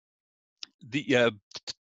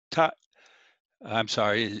 Todd, I'm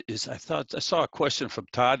sorry. I thought I saw a question from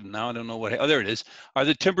Todd, and now I don't know what. Oh, there it is. Are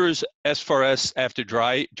the timbers S4S after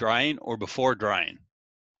drying or before drying?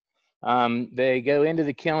 They go into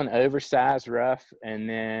the kiln oversized rough,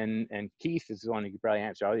 and Keith is the one who could probably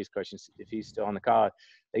answer all these questions if he's still on the call.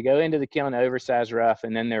 They go into the kiln oversized rough,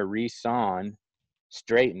 and then they're resawn,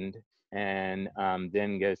 straightened, and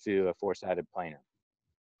then go through a four-sided planer.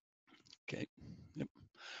 Okay. Yep.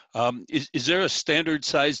 Is there a standard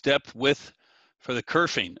size depth width for the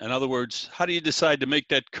kerfing? In other words, how do you decide to make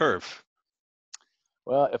that kerf?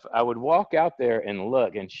 Well, if I would walk out there and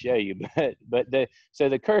look and show you, so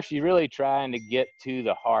the kerfs, you're really trying to get to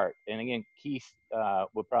the heart. And again, Keith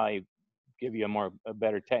will probably give you a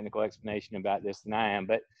better technical explanation about this than I am.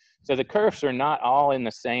 But so the kerfs are not all in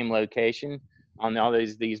the same location. On all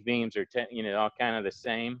these beams are all kind of the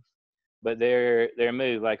same, but they're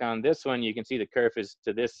moved. Like on this one, you can see the kerf is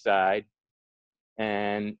to this side,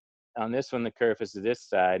 and on this one the kerf is to this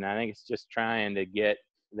side. And I think it's just trying to get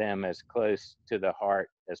them as close to the heart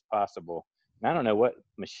as possible. And I don't know what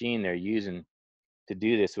machine they're using to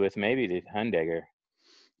do this with. Maybe the Hundegger.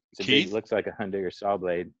 It's Keith? Looks like a Hundegger saw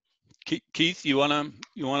blade. Keith, you wanna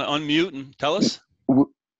unmute and tell us?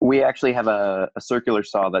 We actually have a circular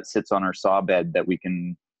saw that sits on our saw bed that we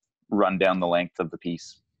can run down the length of the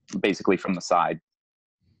piece, basically from the side.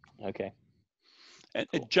 Okay. And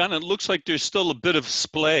cool. John, it looks like there's still a bit of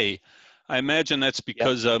splay. I imagine that's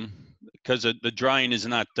because the drying is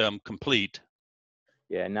not complete.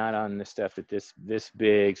 Yeah, not on the stuff that this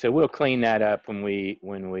big. So we'll clean that up when we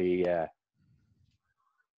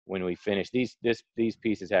finish. These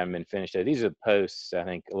pieces haven't been finished. So these are posts, I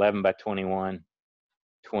think 11 by 21,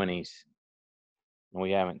 20s. And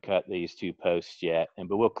we haven't cut these two posts yet.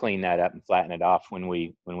 But we'll clean that up and flatten it off when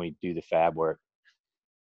we do the fab work.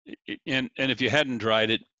 And if you hadn't dried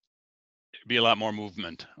it, it'd be a lot more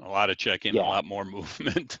movement, a lot of checking, a lot more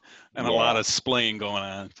movement, and a lot of splaying going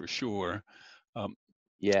on for sure.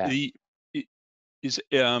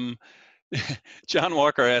 John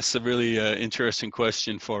Walker asks a really interesting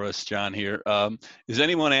question for us, John, here. Is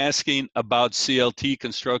anyone asking about CLT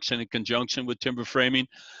construction in conjunction with timber framing?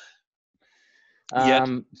 Yet,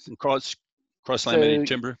 cross-laminated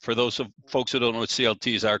timber. For those of folks who don't know what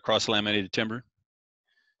CLTs are, cross-laminated timber.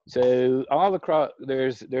 So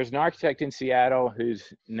there's an architect in Seattle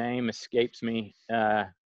whose name escapes me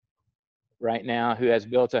right now, who has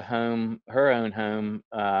built her own home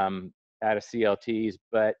out of CLTs,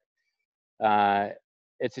 but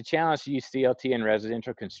it's a challenge to use CLT in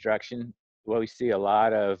residential construction. Well, we see a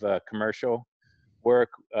lot of commercial work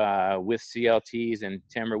with CLTs and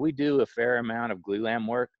timber. We do a fair amount of glue lam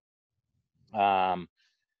work.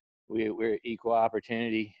 We're equal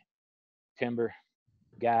opportunity timber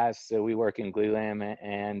guys, so we work in glue lam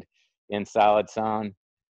and in solid sawn.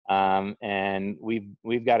 And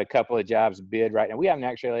we've got a couple of jobs bid right now. We haven't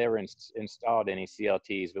actually ever installed any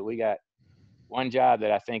CLTs, but we got one job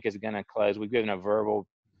that I think is going to close. We've given a verbal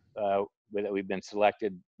that we've been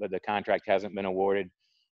selected, but the contract hasn't been awarded,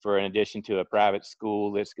 for an addition to a private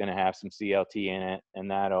school that's going to have some CLT in it, and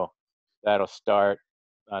that'll start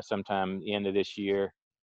sometime the end of this year.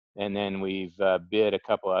 And then we've bid a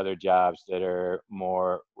couple other jobs that are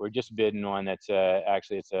more. We're just bidding one that's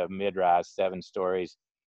actually it's a mid-rise, 7 stories.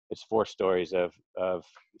 It's 4 stories of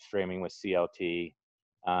framing with CLT.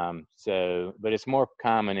 But it's more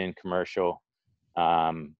common in commercial.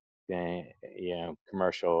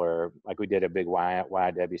 Commercial, or like we did a big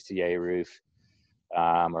YWCA roof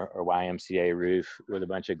or YMCA roof with a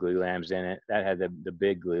bunch of glue lams in it. That had the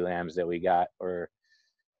big glue lams that we got, or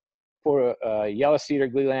for yellow cedar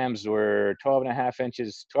glue lams were 12 and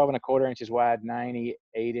a quarter inches wide,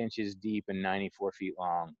 98 inches deep, and 94 feet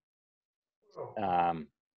long.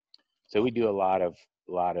 So we do a lot of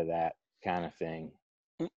that kind of thing.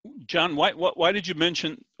 John, why did you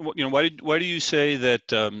mention, why do you say that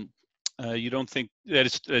you don't think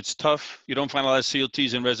that it's tough? You don't find a lot of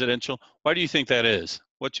CLTs in residential. Why do you think that is?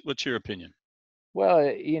 What's your opinion?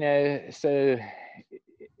 Well, so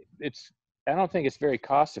I don't think it's very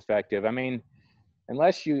cost effective. I mean,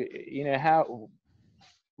 unless how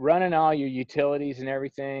running all your utilities and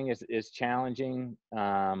everything is challenging.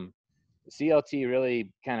 CLT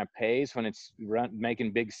really kind of pays when it's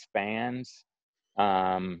making big spans.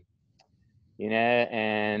 And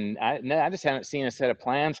I just haven't seen a set of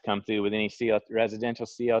plans come through with any residential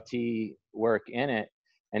CLT work in it.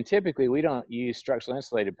 And typically we don't use structural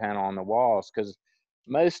insulated panel on the walls because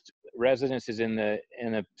most residences in the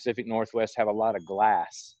Pacific Northwest have a lot of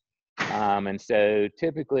glass. And so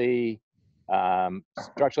typically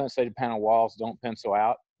structural insulated panel walls don't pencil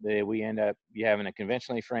out. We end up having a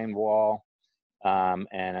conventionally framed wall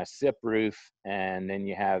and a SIP roof, and then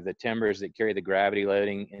you have the timbers that carry the gravity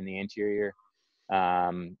loading in the interior.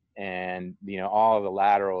 And all of the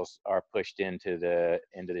laterals are pushed into the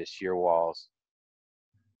shear walls.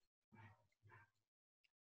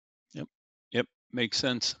 Yep, makes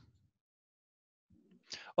sense.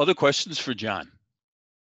 Other questions for John?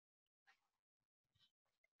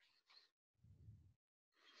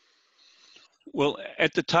 Well,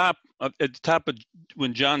 at the top of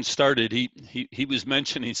when John started, he was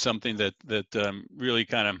mentioning something that really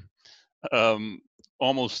kind of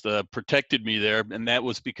almost protected me there, and that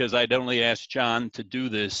was because I'd only asked John to do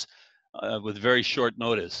this with very short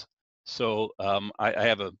notice. So I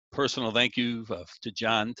have a personal thank you to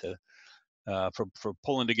John for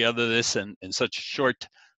pulling together this in such short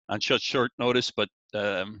notice. But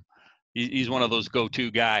he's one of those go-to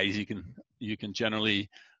guys. You can generally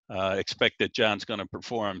expect that John's going to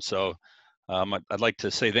perform. So I'd like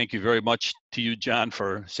to say thank you very much to you, John,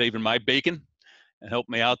 for saving my bacon and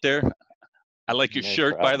helping me out there. I like your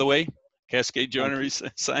shirt, by the way. Cascade Joinery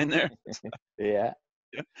sign there. Yeah.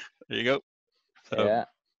 There you go. So, yeah.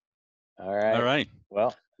 All right. All right.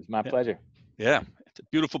 Well, it's my pleasure. Yeah. It's a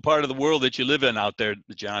beautiful part of the world that you live in out there,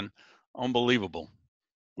 John. Unbelievable.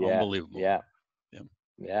 Yeah. Unbelievable. Yeah.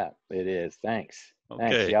 Yeah, it is. Thanks. Okay.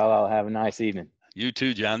 Thanks. Y'all all have a nice evening. You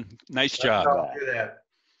too, John. Nice job. Don't do that.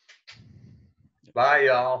 Bye,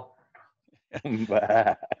 y'all.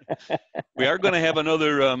 Bye. We are going to have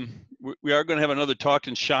another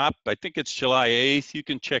Talkin shop. I think it's July 8th. You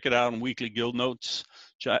can check it out on Weekly Guild Notes.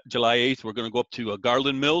 July 8th, we're going to go up to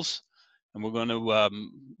Garland Mills, and we're going to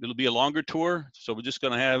it'll be a longer tour. So we're just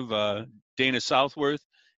going to have Dana Southworth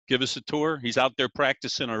give us a tour. He's out there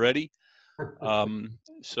practicing already.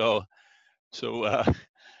 So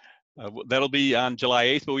that'll be on July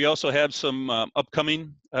 8th. But we also have some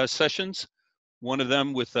upcoming sessions. One of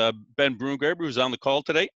them with Ben Brungraber, who's on the call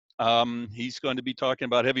today. He's going to be talking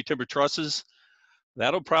about heavy timber trusses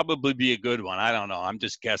That'll probably be a good one. I don't know. I'm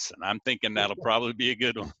just guessing. I'm thinking that'll probably be a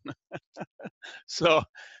good one. So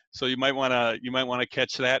you might want to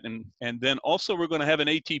catch that, and then also we're going to have an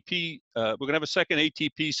ATP. We're going to have a second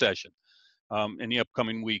ATP session in the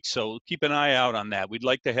upcoming weeks. So keep an eye out on that. We'd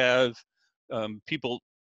like to have people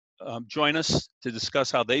join us to discuss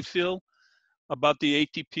how they feel about the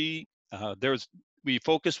ATP. We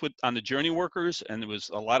focused on the journey workers, and there was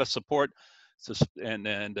a lot of support.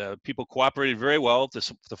 And people cooperated very well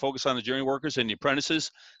to focus on the journey workers and the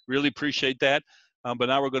apprentices. Really appreciate that. But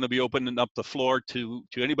now we're going to be opening up the floor to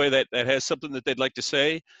anybody that has something that they'd like to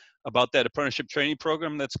say about that apprenticeship training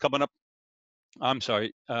program that's coming up. I'm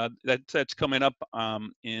sorry, that's coming up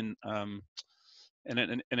in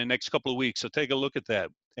the next couple of weeks. So take a look at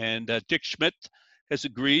that. And Dick Schmidt has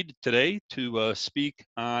agreed today to speak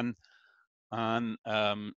on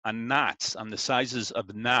knots, on the sizes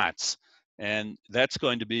of knots. And that's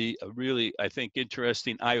going to be a really, I think,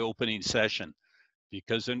 interesting, eye-opening session,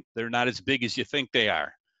 because they're not as big as you think they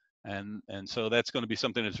are. And so that's going to be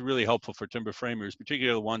something that's really helpful for timber framers,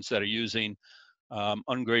 particularly the ones that are using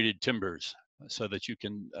ungraded timbers, so that you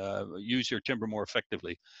can use your timber more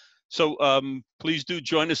effectively. So please do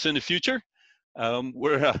join us in the future.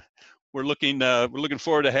 We're looking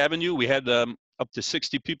forward to having you. We had up to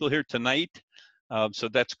 60 people here tonight. So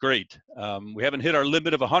that's great. We haven't hit our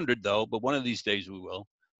limit of 100 though, but one of these days we will.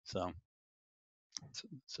 So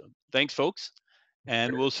thanks, folks,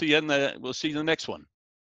 and we'll see you in the next one.